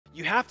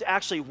you have to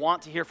actually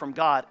want to hear from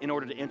God in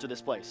order to enter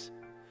this place.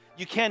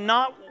 You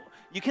cannot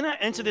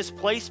enter this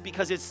place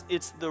because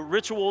it's the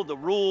ritual, the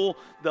rule,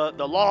 the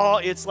law.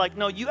 It's like,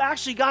 no, you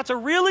actually got to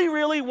really,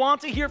 really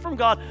want to hear from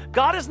God.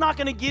 God is not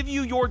going to give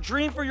you your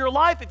dream for your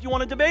life if you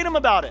want to debate him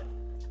about it.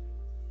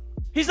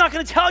 He's not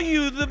going to tell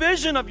you the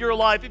vision of your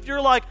life if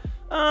you're like,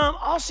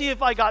 I'll see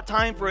if I got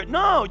time for it.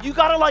 No, you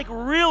got to like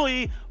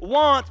really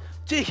want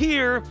to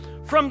hear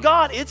from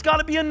God. It's got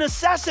to be a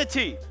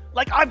necessity.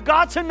 Like, I've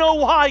got to know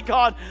why,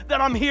 God, that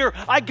I'm here.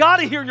 I got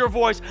to hear your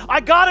voice. I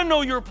got to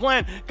know your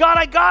plan. God,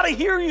 I got to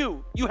hear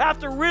you. You have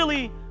to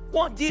really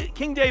want.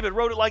 King David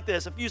wrote it like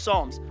this, a few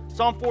Psalms.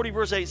 Psalm 40,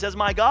 verse 8 says,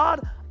 my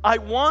God, I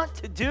want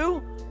to do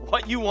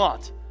what you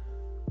want.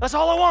 That's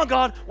all I want,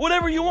 God.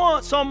 Whatever you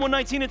want. Psalm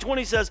 119 and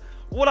 20 says,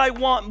 what I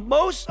want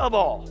most of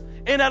all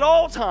and at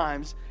all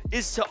times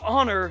is to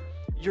honor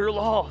your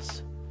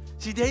laws.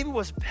 See, David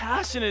was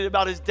passionate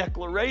about his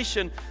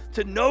declaration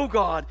to know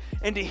God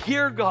and to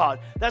hear God.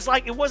 That's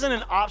like, it wasn't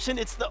an option,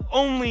 it's the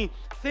only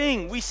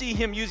thing. We see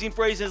him using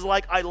phrases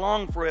like, I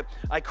long for it,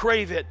 I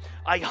crave it,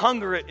 I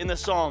hunger it in the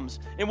Psalms.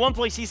 In one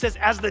place he says,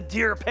 as the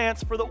deer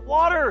pants for the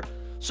water,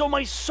 so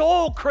my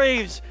soul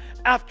craves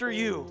after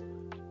you.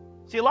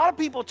 See, a lot of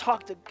people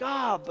talk to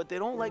God, but they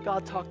don't let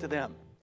God talk to them.